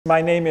My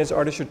name is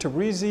Ardeshir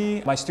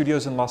Tabrizi. My studio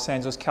is in Los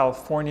Angeles,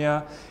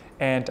 California,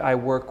 and I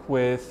work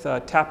with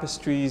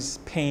tapestries,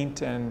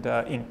 paint, and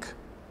ink.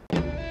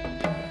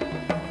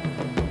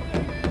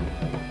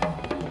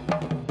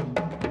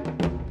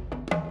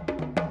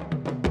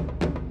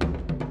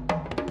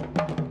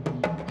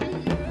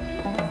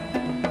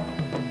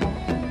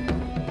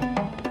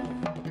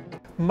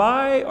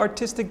 My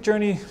artistic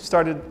journey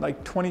started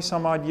like 20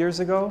 some odd years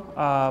ago.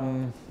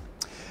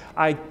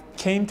 I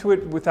came to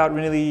it without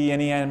really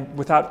any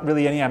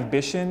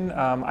ambition.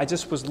 I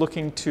just was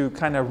looking to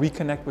kind of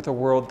reconnect with a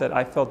world that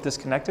I felt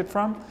disconnected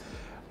from.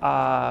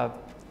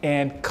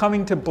 And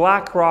coming to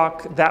Black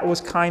Rock, that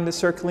was kind of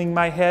circling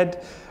my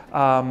head.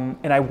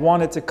 And I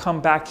wanted to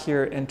come back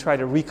here and try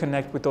to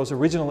reconnect with those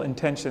original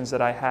intentions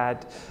that I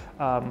had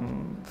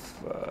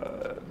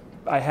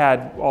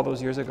all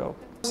those years ago.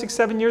 6,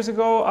 7 years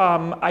ago,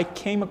 I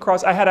came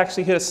across, I had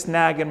actually hit a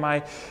snag in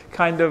my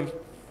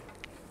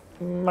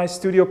my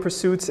studio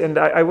pursuits, and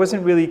I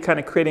wasn't really kind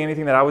of creating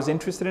anything that I was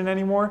interested in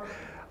anymore.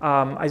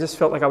 I just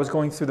felt like I was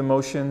going through the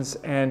motions,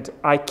 and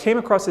I came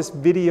across this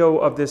video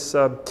of this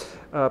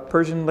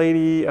Persian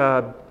lady,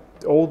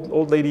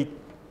 old lady,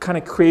 kind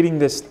of creating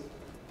this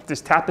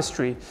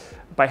tapestry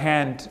by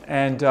hand,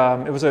 and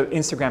it was an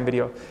Instagram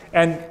video,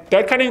 and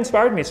that kind of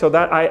inspired me. So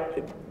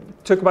that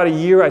took about a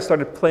year. I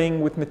started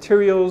playing with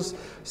materials,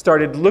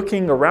 started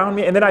looking around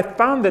me, and then I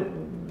found that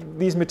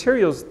these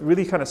materials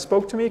really kind of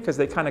spoke to me because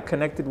they kind of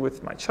connected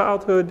with my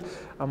childhood,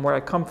 where I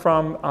come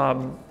from,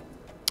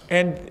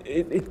 and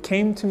it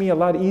came to me a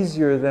lot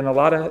easier than a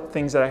lot of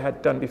things that I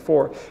had done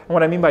before. And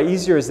what I mean by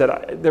easier is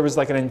that there was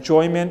like an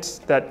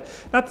enjoyment that,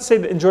 not to say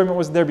that enjoyment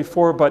wasn't there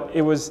before, but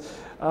it was,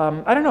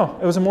 I don't know,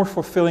 it was a more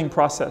fulfilling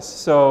process.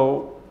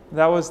 So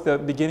that was the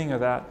beginning of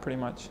that, pretty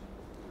much.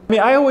 I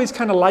mean, I always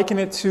kind of liken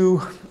it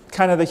to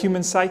kind of the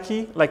human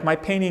psyche. Like my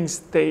paintings,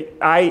 the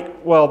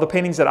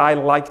paintings that I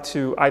like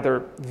to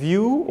either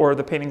view, or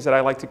the paintings that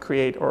I like to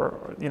create,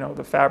 or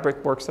the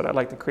fabric works that I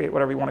like to create,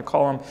 whatever you want to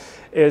call them,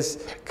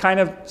 is kind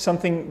of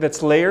something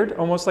that's layered,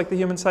 almost like the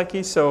human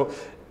psyche. So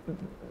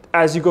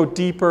as you go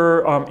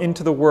deeper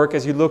into the work,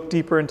 as you look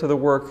deeper into the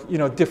work,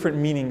 different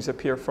meanings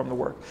appear from the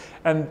work.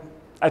 And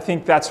I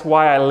think that's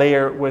why I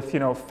layer it with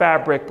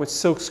fabric, with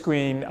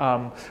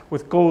silkscreen,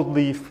 with gold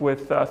leaf,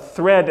 with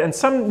thread, and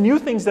some new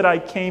things that I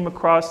came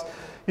across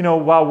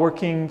while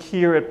working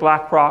here at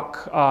Black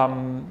Rock,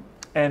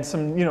 and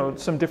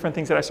some different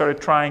things that I started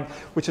trying,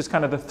 which is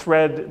kind of the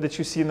thread that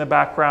you see in the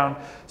background.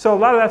 So a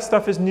lot of that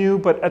stuff is new,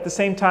 but at the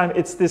same time,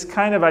 it's this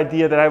kind of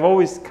idea that I've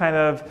always kind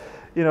of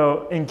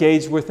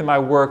engaged with in my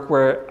work,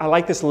 where I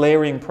like this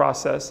layering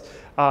process.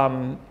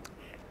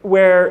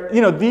 Where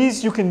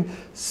these you can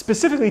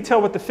specifically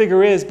tell what the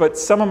figure is, but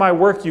some of my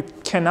work you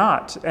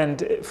cannot.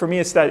 And for me,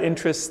 it's that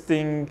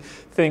interesting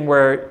thing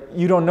where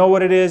you don't know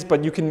what it is,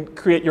 but you can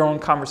create your own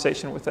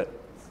conversation with it.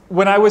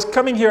 When I was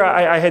coming here,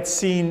 I had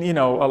seen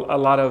a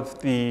lot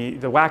of the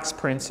wax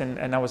prints,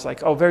 and I was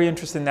like, oh, very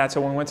interested in that.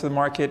 So when we went to the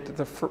market,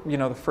 the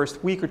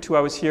first week or two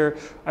I was here,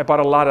 I bought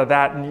a lot of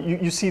that, and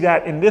you see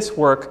that in this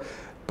work.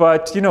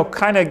 But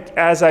kind of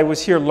as I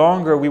was here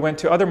longer, we went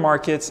to other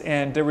markets,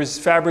 and there was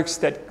fabrics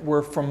that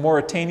were from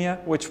Mauritania,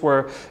 which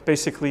were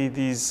basically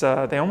these,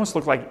 they almost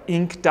look like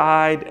ink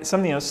dyed,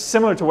 something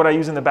similar to what I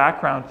use in the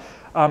background.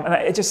 And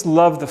I just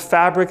love the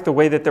fabric, the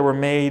way that they were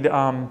made.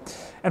 And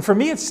for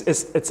me, it's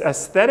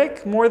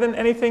aesthetic more than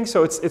anything.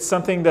 So it's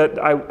something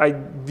that I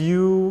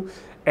view,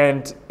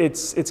 and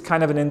it's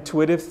kind of an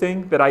intuitive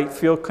thing that I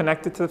feel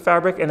connected to the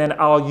fabric, and then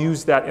I'll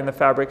use that in the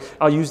fabric,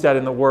 I'll use that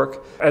in the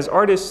work. As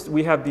artists,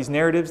 we have these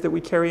narratives that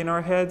we carry in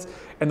our heads,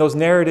 and those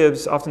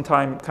narratives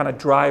oftentimes kind of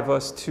drive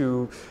us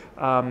to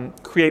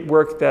create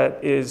work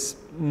that is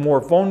more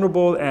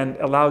vulnerable and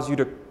allows you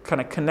to kind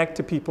of connect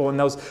to people, and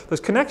those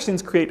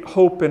connections create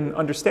hope and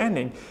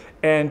understanding.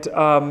 And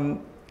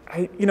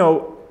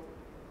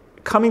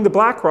coming to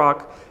Black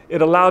Rock,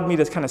 it allowed me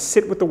to kind of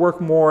sit with the work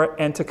more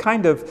and to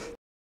kind of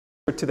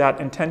to that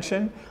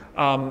intention.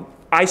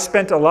 I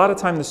spent a lot of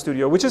time in the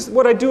studio, which is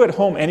what I do at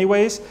home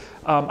anyways.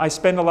 I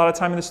spend a lot of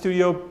time in the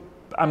studio.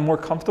 I'm more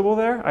comfortable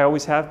there. I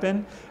always have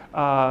been.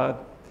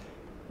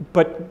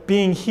 But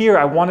being here,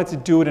 I wanted to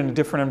do it in a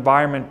different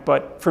environment.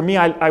 But for me,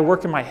 I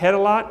work in my head a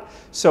lot.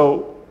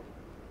 So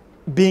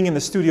being in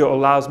the studio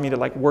allows me to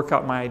work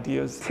out my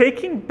ideas.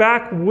 Taking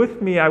back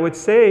with me, I would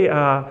say,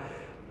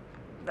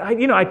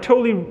 I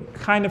totally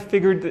kind of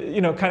figured,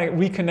 kind of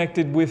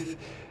reconnected with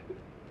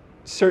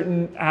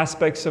certain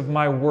aspects of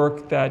my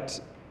work that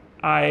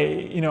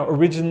I,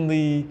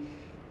 originally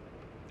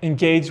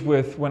engaged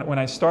with when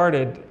I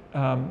started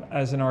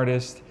as an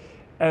artist,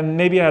 and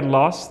maybe I had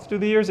lost through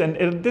the years.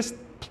 And this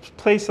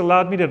place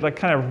allowed me to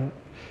kind of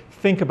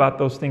think about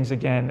those things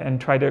again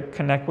and try to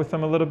connect with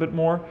them a little bit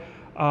more,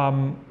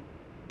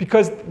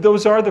 because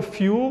those are the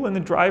fuel and the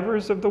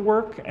drivers of the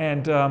work.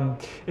 And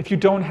if you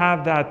don't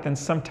have that, then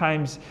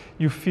sometimes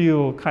you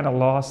feel kind of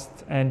lost.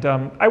 And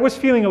I was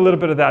feeling a little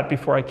bit of that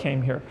before I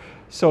came here.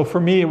 So for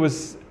me,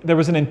 there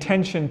was an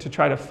intention to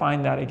try to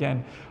find that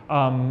again.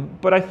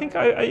 But I think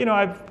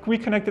I've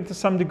reconnected to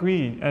some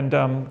degree, and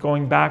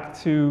going back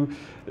to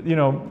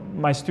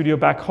my studio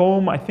back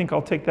home, I think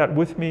I'll take that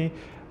with me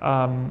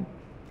and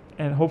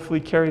hopefully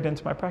carry it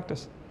into my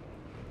practice.